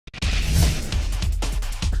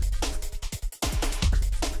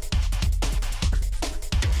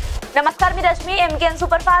नमस्कार, मी Rashmi MKN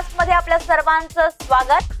superfast मध्ये आपल्या सर्वांचं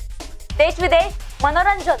स्वागत। देश विदेश,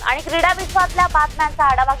 मनोरंजन आणि क्रीडा विश्वातल्या बातम्यांचा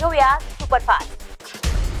आढावा घेऊया सुपरफास्ट।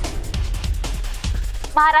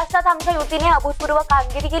 महाराष्ट्रात आमच्या युतीने अभूतपूर्व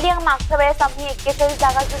कामगिरी केली आहे। मागच्या वेळेस आम्ही 41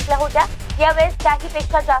 जागा जिंकल्या होत्या, यावेळेस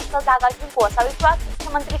त्याहीपेक्षा जास्त जागा जिंकू असा विश्वास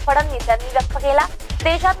मुख्यमंत्री फडणवीस यांनी व्यक्त केला।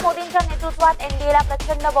 देशात मोदींच्या नेतृत्वात एनडीएला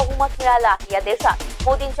प्रचंड बहुमत मिळालं आहे। या देशात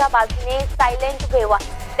मोदींच्या बाजूने सायलेंट वेव्ह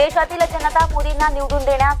आहे। देशातील जनता मोदींना निवडून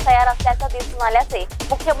देण्यास तयार असल्याचं दिसून आल्याचे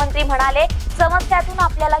मुख्यमंत्री म्हणाले। समस्यातून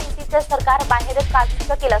आपल्याला युतीचे सरकार बाहेरच काढू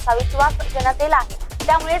शकेल असा विश्वास जनतेला आहे,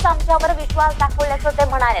 त्यामुळेच आमच्यावर विश्वास दाखवल्याचं ते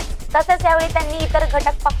म्हणाले। तसेच यावेळी त्यांनी इतर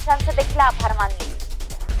घटक पक्षांचे देखील आभार मानले।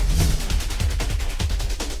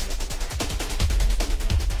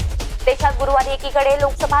 देशात गुरुवारी एकीकडे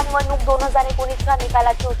लोकसभा निवडणूक 2019च्या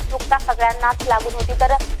निकालाची उत्सुकता सगळ्यांनाच लागून होती,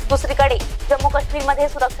 तर दुसरीकडे जम्मू काश्मीरमध्ये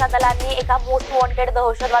सुरक्षा दलांनी एका मोस्ट वॉन्टेड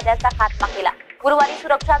दहशतवाद्याचा खात्मा केला। गुरुवारी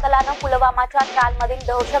सुरक्षा दलानं पुलवामाच्या त्रालमधील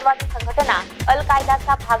दहशतवादी संघटना अल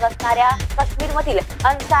कायदाचा भाग असणाऱ्या काश्मीरमधील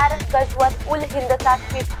अन्सार गझवत उल हिंदचा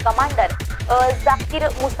चीफ कमांडर जाकीर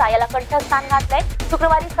मुसा याला कंठस्थान घातलंय।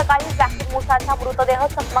 शुक्रवारी सकाळी जाकीर मुसाचा मृतदेह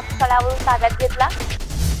चकमक स्थळावरून ताब्यात घेतला।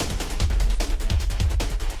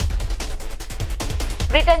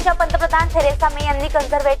 ब्रिटनच्या पंतप्रधान थेरेसा मे यांनी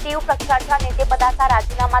कन्झर्वेटिव्ह पक्षाच्या नेतेपदाचा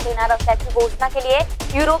राजीनामा देणार असल्याची घोषणा केली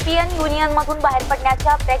आहे। युरोपियन युनियनमधून बाहेर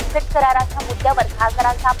पडण्याच्या ब्रेक्झिट कराराच्या मुद्द्यावर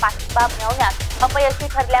खासदारांचा पाठिंबा मिळवण्यात अपयशी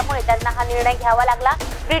ठरल्यामुळे त्यांना हा निर्णय घ्यावा लागला।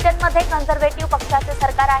 ब्रिटनमध्ये कन्झर्वेटिव्ह पक्षाचे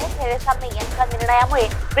सरकार आहे। थेरेसा मे यांच्या निर्णयामुळे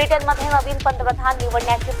ब्रिटनमध्ये नवीन पंतप्रधान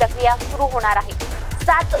निवडण्याची प्रक्रिया सुरू होणार आहे।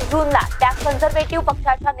 7 जूनला त्या कन्झर्वेटिव्ह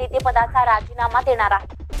पक्षाच्या नेतेपदाचा राजीनामा देणार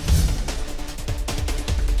आहेत।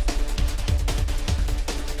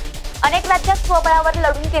 अनेक राज्यात स्वबळावर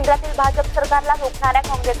लढून केंद्रातील भाजप सरकारला रोखणाऱ्या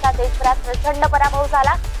काँग्रेसचा देशभरात प्रचंड पराभव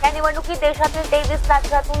झाला। या निवडणुकीत देशातील 23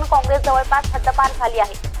 राज्यातून काँग्रेस जवळपास हद्दपार झाली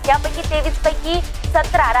आहे। यापैकी 23 पैकी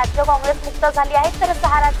 17 राज्य काँग्रेस मुक्त झाली आहेत, तर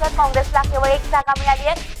 6 राज्यात काँग्रेसला केवळ 1 जागा मिळाली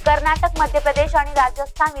आहे। कर्नाटक, मध्य प्रदेश आणि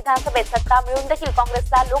राजस्थान विधानसभेत सत्ता मिळून देखील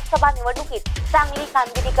काँग्रेसला लोकसभा निवडणुकीत चांगली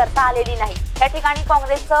कामगिरी करता आलेली नाही। या ठिकाणी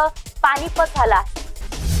काँग्रेसचं पानिपत झालं आहे।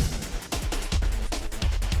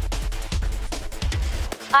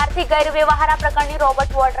 आर्थिक गैरव्यवहाराप्रकरणी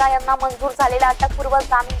रॉबर्ट वड्रा यांना मंजूर झालेला अटकपूर्व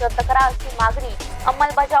जामीन रद्द करा अशी मागणी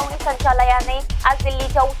अंमलबजावणी संचालनालयाने आज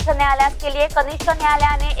दिल्लीच्या उच्च न्यायालयात केली आहे। कनिष्ठ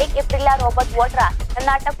न्यायालयाने 1 एप्रिलला रॉबर्ट वड्रा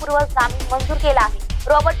यांना अटकपूर्व जामीन मंजूर केला आहे।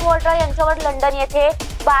 रॉबर्ट वड्रा यांच्यावर लंडन येथे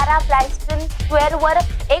 12 ब्लाइस्टन स्क्वेअरवर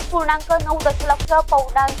 1.9 दशलक्ष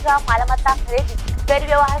पौंडांच्या मालमत्ता खरेदी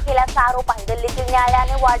गैरव्यवहार केल्याचा आरोप आहे। दिल्लीतील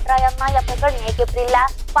न्यायालयाने वड्रा यांना या प्रकरणी 1 एप्रिलला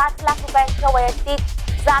 5 लाख रुपयांच्या वैयक्तिक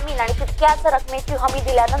जामीन आणि तितक्याच रकमेची हमी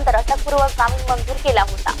दिल्यानंतर अटकपूर्व जामीन मंजूर केला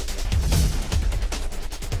होता।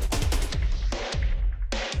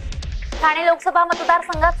 ठाणे लोकसभा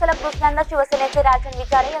मतदारसंघात सलग दुसऱ्यांदा शिवसेनेचे राजन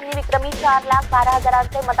विचारे यांनी विक्रमी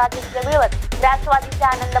 4,12,000चे मताधिक्य मिळवत राष्ट्रवादीचे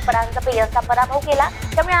आनंद परांजपे यांचा पराभव केला।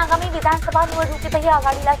 त्यामुळे आगामी विधानसभा निवडणुकीतही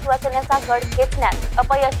आघाडीला शिवसेनेचा गड खेचण्यात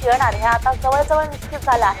अपयश येणार हे आता जवळजवळ निश्चित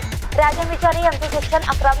झालं आहे। राजन विचारे यांचे शिक्षण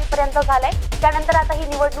 11वी पर्यंत झालंय। त्यानंतर आता ही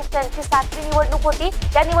निवडणूक त्यांची 7वी निवडणूक होती।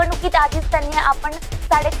 त्या निवडणुकीत आधीच त्यांनी आपण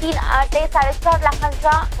 3.5 ते 4.5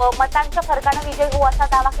 लाखांच्या मतांच्या फरकाने विजयी होऊ असा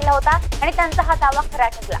दावा केला होता आणि त्यांचा हा दावा खरा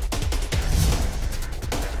ठरला।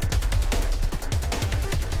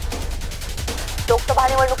 लोकसभा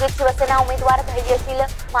निवडणुकीत शिवसेना उमेदवार धैर्यशील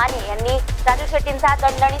माने यांनी राजू शेट्टींचा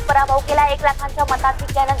दणदणीत पराभव केला। 1 लाखांच्या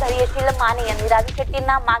मताधिक्याने धैर्यशील माने यांनी राजू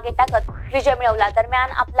शेट्टींना मागे टाकत विजय मिळवला।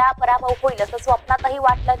 दरम्यान आपला पराभव होईल असं स्वप्नातही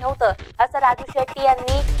वाटलं नव्हतं असं राजू शेट्टी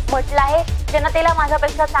यांनी म्हटलं आहे। जनतेला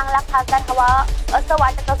माझ्यापेक्षा चांगला खासदार हवा असं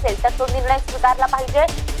वाटत असेल तर तो निर्णय स्वीकारला पाहिजे।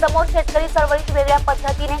 समोर शेतकरी चळवळीत वेगळ्या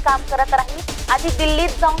पद्धतीने काम करत राहील। आधी दिल्लीत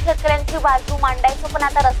जाऊन शेतकऱ्यांची बाजू मांडायचो, पण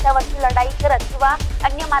आता रस्त्यावरची लढाई करत किंवा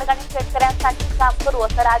अन्य मार्गाने शेतकऱ्यांसाठी काम करू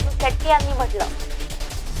असं राजू शेट्टी यांनी म्हटलं।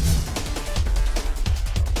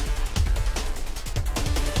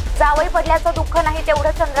 जावई पडल्याचं दुःख नाही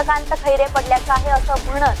तेवढं चंद्रकांत खैरे पडल्याचं आहे असं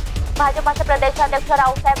म्हणत भाजपाचे प्रदेशाध्यक्ष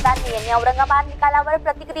रावसाहेब दानवे यांनी औरंगाबाद निकालावर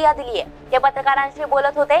प्रतिक्रिया दिली आहे। ते पत्रकारांशी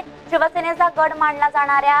बोलत होते। शिवसेनेचा गड मानला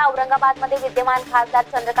जाणाऱ्या औरंगाबादमध्ये विद्यमान खासदार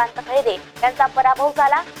चंद्रकांत खैरे यांचा पराभव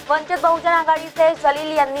झाला। वंचित बहुजन आघाडीचे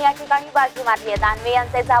जलील यांनी या ठिकाणी बाजी मारली आहे। दानवे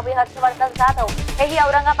यांचे जावई हर्षवर्धन जाधव हेही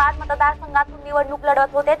औरंगाबाद मतदारसंघातून निवडणूक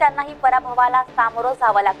लढवत होते, त्यांनाही पराभवाला सामोरं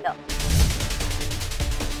जावं लागलं।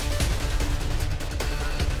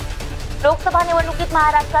 लोकसभा निवडणुकीत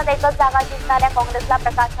महाराष्ट्रात एकच जागा जिंकणाऱ्या काँग्रेसला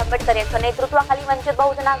प्रकाश आंबेडकर यांच्या नेतृत्वाखाली वंचित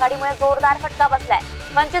बहुजन आघाडीमुळे जोरदार फटका बसलाय।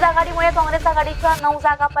 वंचित आघाडीमुळे काँग्रेस आघाडीच्या 9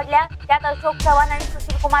 जागा पडल्या, त्यात अशोक चव्हाण आणि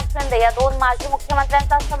सुशील कुमार शिंदे या 2 माजी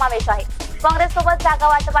मुख्यमंत्र्यांचा समावेश आहे। काँग्रेस सोबत जागा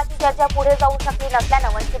वाटपाची चर्चा पुढे जाऊ शकली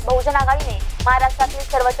नसल्यानं वंचित बहुजन आघाडीने महाराष्ट्रातील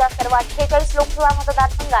सर्वच्या सर्व 48 लोकसभा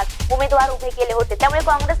मतदारसंघात उमेदवार उभे केले होते। त्यामुळे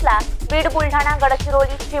काँग्रेसला बीड, बुलढाणा,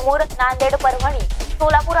 गडचिरोली, चिमूर, नांदेड, परभणी,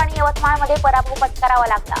 सोलापूर आणि यवतमाळमध्ये पराभव पत्करावा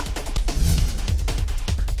लागला।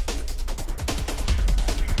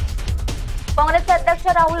 काँग्रेसचे अध्यक्ष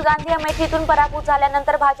राहुल गांधी अमेठीतून पराभूत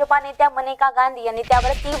झाल्यानंतर भाजपा नेत्या मनेका गांधी यांनी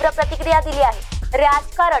त्यावर तीव्र प्रतिक्रिया दिली आहे।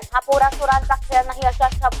 राजकारण हा पोरासोरांचा खेळ नाही अशा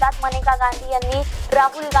शब्दात मनेका गांधी यांनी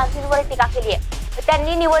राहुल गांधींवर टीका केली आहे।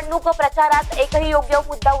 त्यांनी निवडणूक प्रचारात एकही योग्य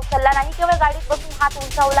मुद्दा उचलला नाही, केवळ गाडीत बसून हात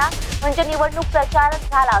उंचावला म्हणजे निवडणूक प्रचार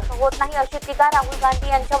झाला असं होत नाही अशी टीका राहुल गांधी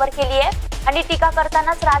यांच्यावर केली आहे। आणि टीका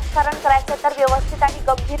करतानाच राजकारण करायचं तर व्यवस्थित आणि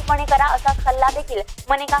गंभीरपणे करा असा सल्ला देखील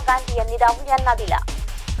मनेका गांधी यांनी राहुल यांना दिला।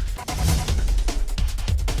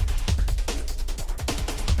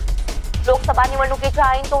 लोकसभा निवडणुकीच्या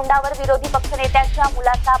ऐन तोंडावर विरोधी पक्षनेत्याच्या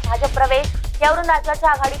मुलाचा भाजप प्रवेश यावरून राज्याच्या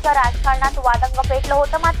आघाडीच्या राजकारणात वादंग पेटलं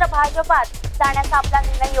होतं। मात्र भाजपात जाण्याचा आपला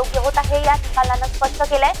निर्णय योग्य होता हे या निकालानं स्पष्ट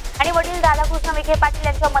केलंय आणि वडील राधाकृष्ण विखे पाटील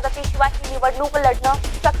यांच्या मदतीशिवाय ही निवडणूक लढणं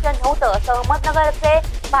शक्य नव्हतं असं अहमदनगरचे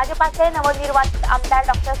भाजपाचे नवनिर्वाचित आमदार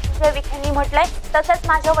डॉक्टर सुजय विखेंनी म्हटलंय। तसंच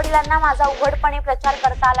माझ्या वडिलांना माझा उघडपणे प्रचार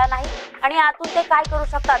करता आला नाही आणि आतून ते काय करू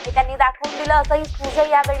शकतात हे त्यांनी दाखवून दिलं असंही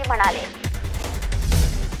सुजय यावेळी म्हणाले।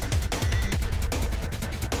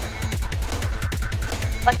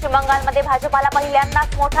 पश्चिम बंगालमध्ये भाजपाला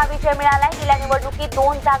पहिल्यांदाच मोठा विजय मिळालाय। गेल्या निवडणुकीत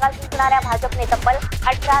 2 जागा जिंकणाऱ्या भाजपने तब्बल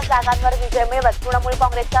 18 जागांवर विजय मिळवत तृणमूल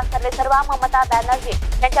काँग्रेसच्या सर्वेसर्वा ममता बॅनर्जी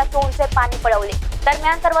यांच्या तोंडचे पाणी पळवले।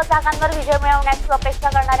 दरम्यान सर्व जागांवर विजय मिळवण्याची अपेक्षा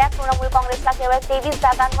करणाऱ्या तृणमूल काँग्रेसला केवळ 23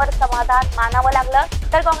 जागांवर समाधान मानावं लागलं,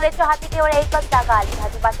 तर काँग्रेसच्या हाती केवळ 1च जागा आली।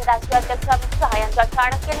 भाजपाचे राष्ट्रीय अध्यक्ष अमित शहा यांच्या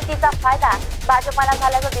चाणक्य नीतीचा फायदा भाजपाला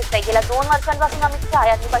झाल्याचं दिसतंय। गेल्या 2 वर्षांपासून अमित शहा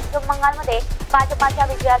यांनी पश्चिम बंगालमध्ये भाजपाच्या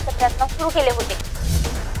विजयाचे प्रयत्न सुरू केले होते।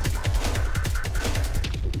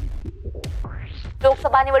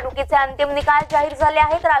 लोकसभा निवडणुकीचे अंतिम निकाल जाहीर झाले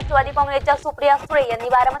आहेत। राष्ट्रवादी काँग्रेसच्या सुप्रिया सुळे यांनी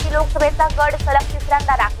बारामती लोकसभेचा गड सलग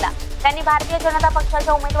 3ऱ्यांदा राखला। त्यांनी भारतीय जनता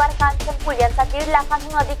पक्षाच्या उमेदवार कांचन कुल यांचा 1.5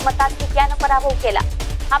 लाखांहून अधिक मताधिक्यानं पराभव केला।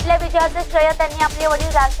 आपल्या विजयाचे श्रेय त्यांनी आपले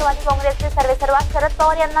वडील राष्ट्रवादी काँग्रेसचे सर्वेसर्वा शरद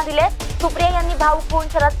पवार यांना दिले। सुप्रिया यांनी भावुक होऊन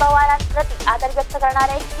शरद पवारांप्रती आदर व्यक्त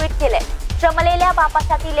करणारे एक ट्विट केले। श्रमलेल्या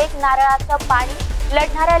बापासाठी लेक नारळाचं पाणी,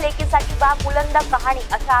 लढणाऱ्या लेकीसाठी बाप बुलंद कहाणी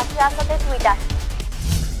अशा आशयाचं ते ट्विट आहे।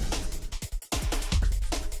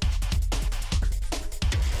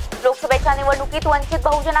 लोकसभेच्या निवडणुकीत वंचित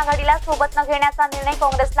बहुजन आघाडीला सोबत न घेण्याचा निर्णय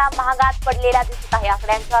काँग्रेसला महागात पडलेला दिसत आहे।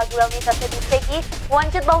 आकड्यांच्या जुळवणीत असे दिसते की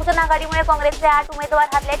वंचित बहुजन आघाडीमुळे काँग्रेसचे 8 उमेदवार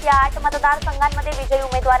हरलेत। या 8 मतदारसंघांमध्ये विजयी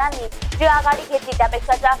उमेदवारांनी जी आघाडी घेतली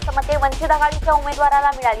त्यापेक्षा जास्त मते वंचित आघाडीच्या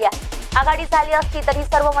उमेदवाराला मिळाली आहे। आघाडी झाली असती तरी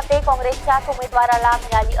सर्व मते काँग्रेसच्याच उमेदवाराला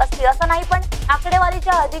मिळाली असती असं नाही, पण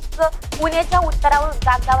आकडेवारीच्या अधिक पुण्याच्या उत्तरावर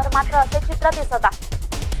कागदावर मात्र असे चित्र दिसत आहे।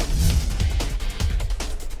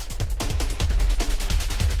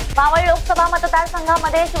 मावळ लोकसभा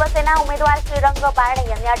मतदारसंघामध्ये शिवसेना उमेदवार श्रीरंग बारणे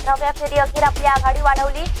यांनी 18व्या फेरी अखेर आपली आघाडी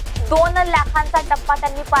वाढवली। 2 लाखांचा टप्पा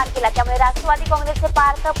त्यांनी पार केला, त्यामुळे राष्ट्रवादी काँग्रेसचे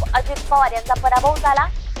पार्थ अजित पवार यांचा पराभव झाला।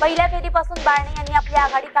 पहिल्या फेरीपासून बारणे यांनी आपली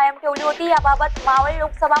आघाडी कायम ठेवली होती। याबाबत मावळ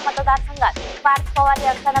लोकसभा मतदारसंघात पार्थ पवार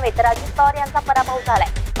यांचा नव्हे तर अजित पवार यांचा पराभव झालाय।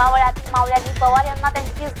 मावळातील मावळ्यांनी पवार यांना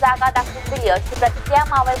त्यांची जागा दाखवून दिली अशी प्रतिक्रिया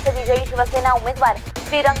मावळचे विजयी शिवसेना उमेदवार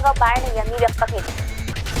श्रीरंग बारणे यांनी व्यक्त केली।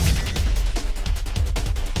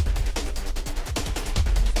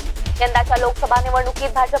 यंदाच्या लोकसभा निवडणुकीत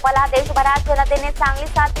भाजपला देशभरात जनतेने चांगली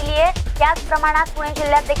साथ दिली आहे, त्याच प्रमाणात पुणे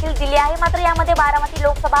जिल्ह्यात देखील दिली आहे। मात्र यामध्ये बारामती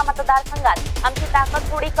लोकसभा मतदारसंघात आमची ताकद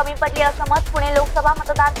थोडी कमी पडली असं मत पुणे लोकसभा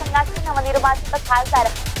मतदारसंघाचे नवनिर्वाचित खासदार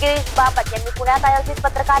गिरीश बापट यांनी पुण्यात आयोजित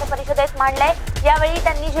पत्रकार परिषदेत मांडलंय। यावेळी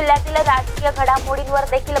त्यांनी जिल्ह्यातील राजकीय घडामोडींवर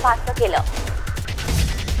देखील भाष्य केलं।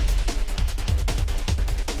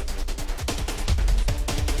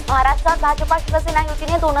 महाराष्ट्रात भाजपा शिवसेना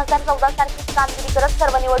युतीने 2014 सारखीच कामगिरी करत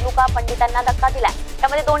सर्व निवडणुका पंडितांना धक्का दिला।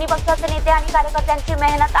 त्यामध्ये दोन्ही पक्षाचे नेते आणि कार्यकर्त्यांची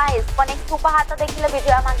मेहनत आहेच, पण एक छुपा हात देखील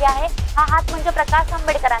विजयामागे आहे। हा हात म्हणजे प्रकाश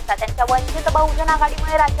आंबेडकरांचा। त्यांच्या वंचित बहुजन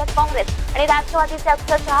आघाडीमुळे राज्यात काँग्रेस आणि राष्ट्रवादीचे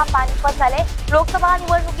अक्षरशः पानिपत झाले। लोकसभा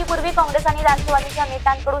निवडणुकीपूर्वी काँग्रेस आणि राष्ट्रवादीच्या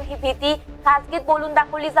नेत्यांकडून ही भीती खासगीत बोलून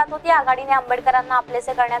दाखवली जात होती। आघाडीने आंबेडकरांना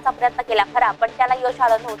आपलेसे करण्याचा प्रयत्न केला खरा, पण त्याला यश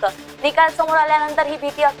आलं नव्हतं। निकाल समोर आल्यानंतर ही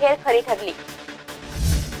भीती अखेर खरी ठरली।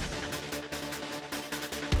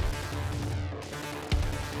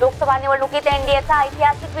 लोकसभा निवडणुकीत एनडीएचा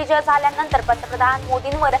ऐतिहासिक विजय झाल्यानंतर पंतप्रधान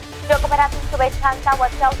मोदींवर जगभरातील शुभेच्छांचा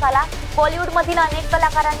वर्षाव झाला। बॉलिवूडमधील अनेक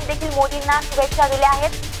कलाकारांनी देखील मोदींना शुभेच्छा दिल्या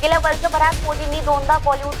आहेत। गेल्या वर्षभरात मोदींनी 2दा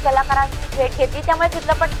बॉलिवूड कलाकारांची भेट घेतली, त्यामुळे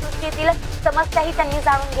चित्रपटसृष्टीतील समस्याही त्यांनी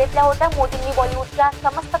जाणून घेतल्या होत्या। मोदींनी बॉलिवूडच्या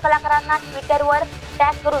समस्त कलाकारांना ट्विटरवर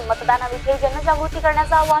टॅग करून मतदानाविषयी जनजागृती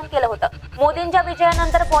करण्याचं आवाहन केलं होतं. मोदींच्या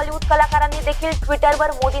विजयानंतर बॉलिवूड कलाकारांनी देखील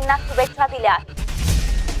ट्विटरवर मोदींना शुभेच्छा दिल्या आहेत.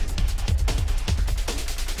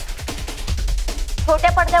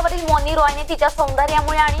 छोट्या पडद्यावरील मौनी रॉयने तिच्या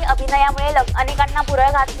सौंदर्यामुळे आणि अभिनयामुळे अनेकांना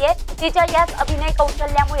भुरळ घातली आहे. तिच्या याच अभिनय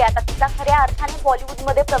कौशल्यामुळे आता तिचा खऱ्या अर्थाने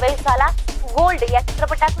बॉलिवूडमध्ये प्रवेश झाला. गोल्ड या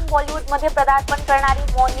चित्रपटातून बॉलिवूडमध्ये पदार्पण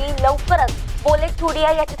करणारी मौनी लवकरच बोले चुडिया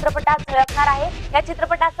या चित्रपटात झळकणार आहे. या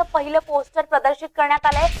चित्रपटाचं पहिलं पोस्टर प्रदर्शित करण्यात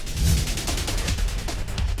आलंय.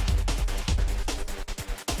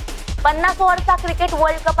 50 ओव्हरचा क्रिकेट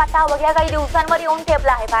वर्ल्ड कप आता अवघ्या काही दिवसांवर येऊन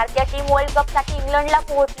ठेपला आहे. भारतीय टीम वर्ल्ड कप साठी इंग्लंडला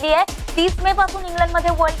पोहोचली आहे. 30 मे पासून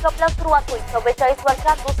इंग्लंडमध्ये वर्ल्ड कपला सुरुवात होईल. 44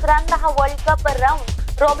 वर्षात दुसऱ्यांदा हा world cup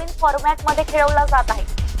round robin format मध्ये खेळवला जात आहे.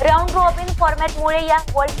 राऊंड रॉबिन फॉर्मॅटमुळे या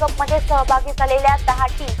वर्ल्ड कप मध्ये सहभागी झालेल्या 10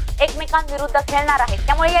 टीम एकमेकांविरुद्ध खेळणार आहेत.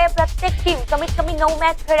 त्यामुळे या प्रत्येक टीम कमीत कमी 9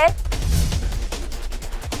 मॅच खेळेल.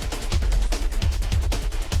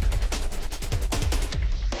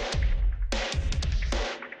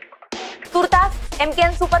 तुर्तास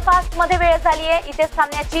एमकेएन सुपरफास्ट मध्ये वेळ झाली आहे इथेच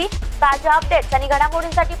थांबण्याची. ताज्या अपडेट्स आणि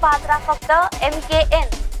घडामोडींसाठी पाहत राहा फक्त एमकेएन,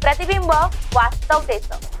 प्रतिबिंब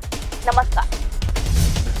वास्तवतेचं. नमस्कार.